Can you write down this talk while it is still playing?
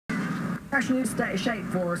Fresh new shape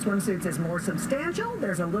for swimsuits is more substantial.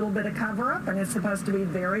 There's a little bit of cover-up, and it's supposed to be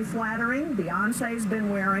very flattering. Beyonce's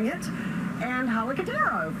been wearing it. And Holly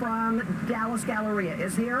Cutaway from Dallas Galleria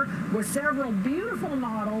is here with several beautiful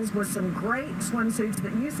models with some great swimsuits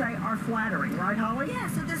that you say are flattering, right, Holly? Yeah,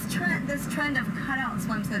 so this trend of cutout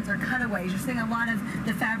swimsuits or cutaways, you're seeing a lot of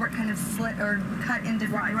the fabric kind of slit or cut in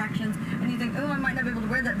different directions, and you think, oh, I might not be able to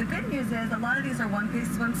wear that. The good news is a lot of these are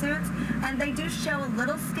one-piece swimsuits, and they do show a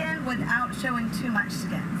little skin without showing too much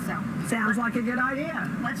skin. So sounds like a good idea.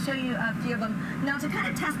 Let's show you a few of them. Now, to kind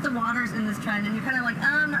of test the waters in this trend, and you're kind of like,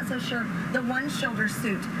 oh, I'm not so sure, the one-shoulder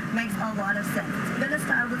suit makes a lot of sense. It's been a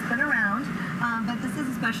style that's been around, but this is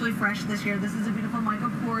especially fresh this year. This is a beautiful Michael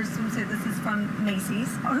Kors swimsuit. This is from Macy's.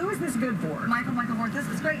 Oh, who is this good for? Michael Kors. This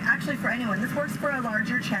is great actually for anyone. This works for a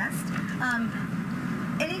larger chest.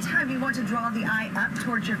 Anytime you want to draw the eye up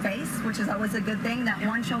towards your face, which is always a good thing, that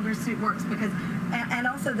one-shoulder suit works because, and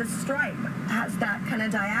also the stripe has that kind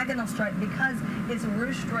of diagonal stripe because it's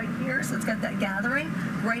ruched right here, so it's got that gathering.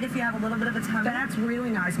 Great if you have a little bit of a tummy. That's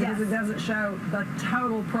really nice because it doesn't show the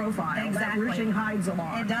total profile. Exactly. That ruching hides a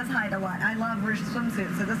lot. It does hide a lot. I love ruched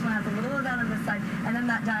swimsuits, so this one has a little of that on this side, and then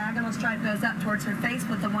that diagonal stripe goes up towards her face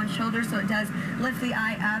with the one shoulder, so it does lift the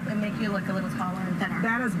eye up and make you look a little taller and thinner.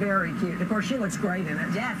 That is very cute. Of course, she looks great in it.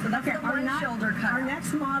 Yeah, so that's the one shoulder cut. Our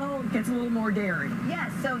next model gets a little more daring.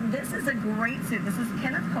 Yes, so this is a great suit. This is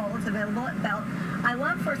Kenneth Cole. It's available at Belt. I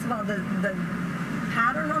love, first of all, the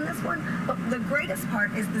pattern on this one, but the greatest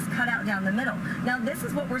part is this cutout down the middle. Now, this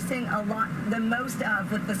is what we're seeing the most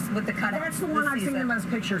of with the cutout. That's the one I've seen the most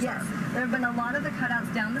pictures of. Yes, there have been a lot of the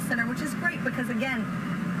cutouts down the center, which is great because, again,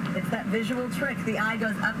 it's that visual trick. The eye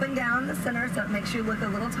goes up and down the center, so it makes you look a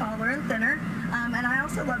little taller and thinner. And I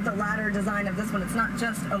also love the ladder design of this one. It's not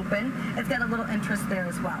just open. It's got a little interest there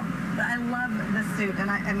as well. But I love this suit,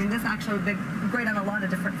 and I mean, this actually would be great on a lot of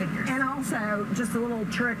different figures. And also, just a little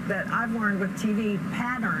trick that I've learned with TV,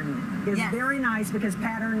 pattern is very nice because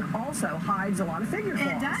pattern also hides a lot of figure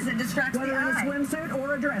flaws. It does. It distracts the eye. Whether in a swimsuit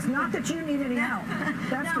or a dress. Not that you need any help.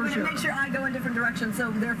 That's for sure. It makes your eye go in different directions,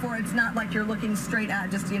 so therefore it's not like you're looking straight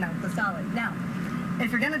at just, you know, the solid. Now, if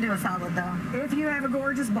you're going to do a solid, though. If you have a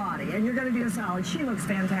gorgeous body and you're going to do a solid, she looks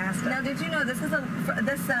fantastic. Now, did you know this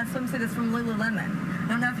swimsuit is from Lululemon? I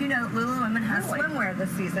don't know if you know, Lululemon has swimwear this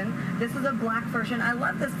season. This is a black version. I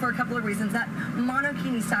love this for a couple of reasons. That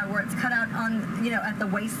monokini style where it's cut out on, you know, at the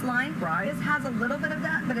waistline. Right. This has a little bit of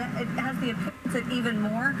that, but it has the appearance of even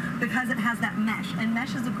more because it has that mesh. And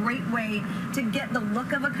mesh is a great way to get the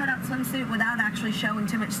look of a cutout swimsuit without actually showing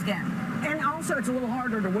too much skin. And also, it's a little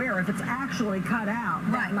harder to wear if it's actually cut out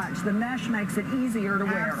that much. The mesh makes it easier to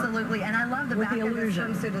wear. Absolutely, and I love the back of this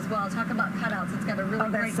swimsuit as well. Talk about cutouts. It's got a really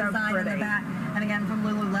great design in the back. And again, from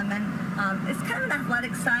Lululemon. It's kind of an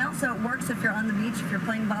athletic style, so it works if you're on the beach, if you're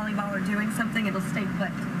playing volleyball or doing something, it'll stay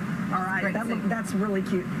put. All right, that's really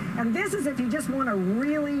cute. And this is if you just want to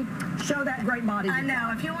really show that great body. I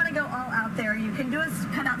know. If you want to go all out there, you can do a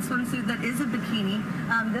cutout swimsuit that is a bikini.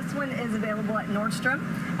 This one is available at Nordstrom.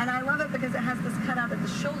 And I love it because it has this cutout at the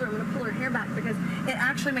shoulder. I'm going to pull her hair back because it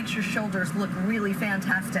actually makes your shoulders look really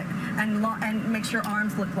fantastic and makes your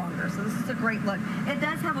arms look longer. So this is a great look. It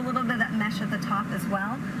does have a little bit of that mesh at the top as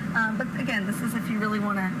well. But again, this is if you really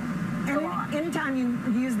want to. And anytime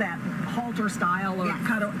you use that halter style or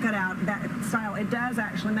cut out that style, it does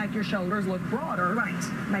actually make your shoulders look broader. Right.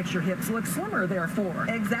 Makes your hips look slimmer, therefore.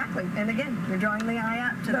 Exactly. And again, you're drawing the eye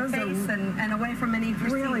up to the face and away from any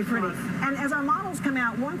perceived really pretty. flaws. And as our models come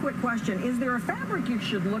out, one quick question. Is there a fabric you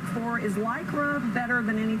should look for? Is Lycra better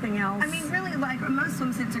than anything else? I mean, really, Lycra, most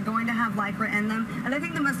swimsuits are going to have Lycra in them. And I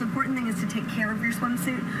think the most important thing is to take care of your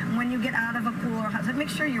swimsuit. When you get out of a pool or hot tub, make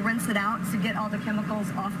sure you rinse it out to get all the chemicals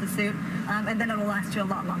off the suit. And then it'll last you a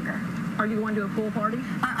lot longer. Are you going to a pool party?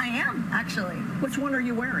 I am, actually. Which one are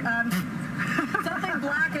you wearing? Something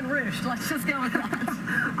black and ruched. Let's just go with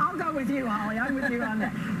that. I'll go with you, Holly. I'm with you on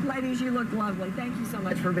that. Ladies, you look lovely. Thank you so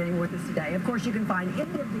much for being with us today. Of course, you can find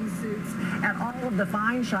any of these suits at all of the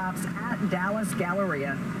fine shops at Dallas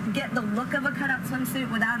Galleria. Get the look of a cutout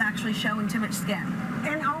swimsuit without actually showing too much skin.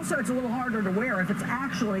 And also, it's a little harder to wear if it's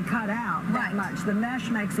actually cut out that much. The mesh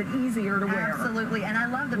makes it easier to wear. Absolutely, and I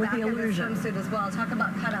love the back of this swimsuit as well. Talk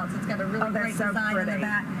about cutouts. It's got a really great design in the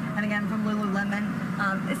back. And again, from Lululemon.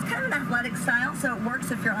 It's kind of an athletic style, so it works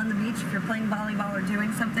if you're on the beach, if you're playing volleyball or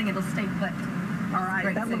doing something, it'll stay put. All right,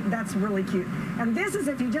 Great suit. that's really cute. And this is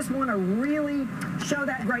if you just want to really show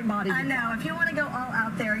that great body. I know. If you want to go all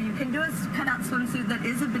out there, you can do a cutout swimsuit that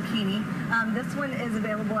is a bikini. This one is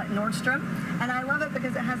available at Nordstrom, and I love it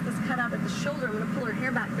because it has this cutout at the shoulder. I'm going to pull her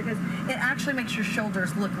hair back because it actually makes your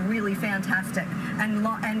shoulders look really fantastic and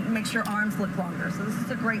makes your arms look longer. So this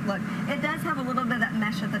is a great look. It does have a little bit of that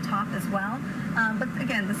mesh at the top as well, but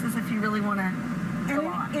again, this is if you really want to.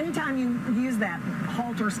 And anytime you use that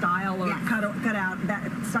halter style or Yes. cut out that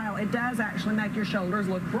style, it does actually make your shoulders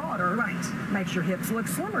look broader. Right. Makes your hips look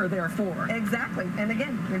slimmer, therefore. Exactly. And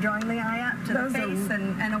again, you're drawing the eye up to Those the face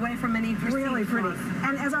and away from any perceived Really pretty. flaws.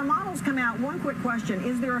 And as our models come out, one quick question.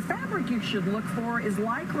 Is there a fabric you should look for? Is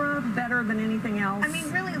Lycra better than anything else? I mean,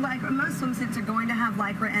 really, like most swimsuits are going to have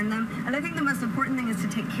Lycra in them, and I think the most important thing is to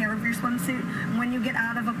take care of your swimsuit. When you get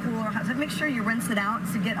out of a pool or hot tub, make sure you rinse it out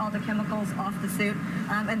to get all the chemicals off the suit,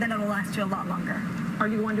 and then it'll last you a lot longer. Are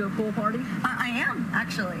you going to a pool party? I am,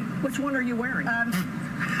 actually. Which one are you wearing?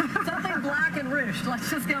 Something black and ruched. Let's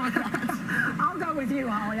just go with that. I'll go with you,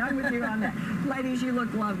 Holly. I'm with you on that. Ladies, you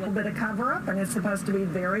look lovely. A bit of cover-up, and it's supposed to be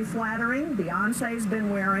very flattering. Beyonce's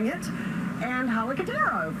been wearing it. And Holly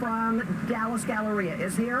Cutaway from Dallas Galleria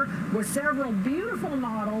is here with several beautiful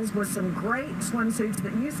models with some great swimsuits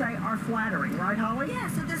that you say are flattering, right, Holly? Yeah,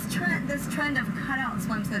 so this trend of cutout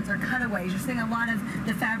swimsuits or cutaways, you're seeing a lot of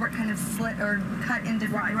the fabric kind of slit or cut in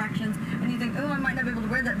different directions, and you think, oh, I might not be able to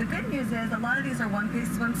wear that. The good news is a lot of these are one-piece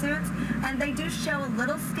swimsuits, and they do show a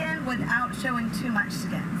little skin without showing too much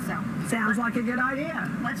skin. So Sounds like a good idea.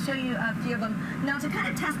 let's show you a few of them. Now, to kind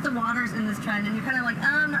of test the waters in this trend, and you're kind of like,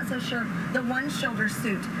 oh, I'm not so sure, the one-shoulder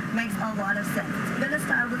suit makes a lot of sense. It's been a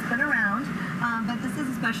style that's been around, but this is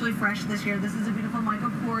especially fresh this year. This is a beautiful Michael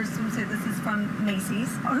Kors swimsuit. This is from Macy's.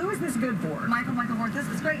 Oh, who is this good for? Michael Kors. This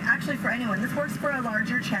is great actually for anyone. This works for a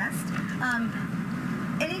larger chest.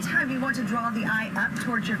 Anytime you want to draw the eye up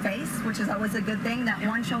towards your face, which is always a good thing, that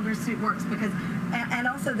one shoulder suit works because, and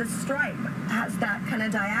also the stripe has that kind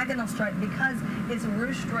of diagonal stripe because it's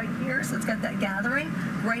ruched right here, so it's got that gathering.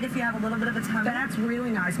 Great if you have a little bit of a tummy. That's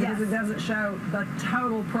really nice because Yes. it doesn't show the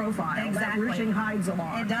total profile. Exactly. That ruching hides a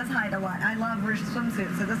lot. It does hide a lot. I love ruched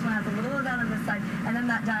swimsuits, so this one has a little of that on this side, and then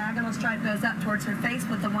that diagonal stripe goes up towards her face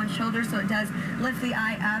with the one shoulder, so it does lift the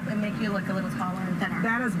eye up and make you look a little taller and thinner.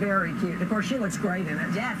 That is very cute. Of course, she looks great in it.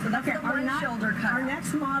 Yeah, so that's the one shoulder cut. Our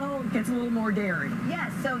next model gets a little more daring.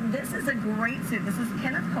 Yes, so this is a great suit. This is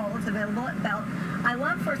Kenneth Cole. It's available at Belt. I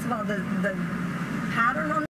love, first of all, the pattern on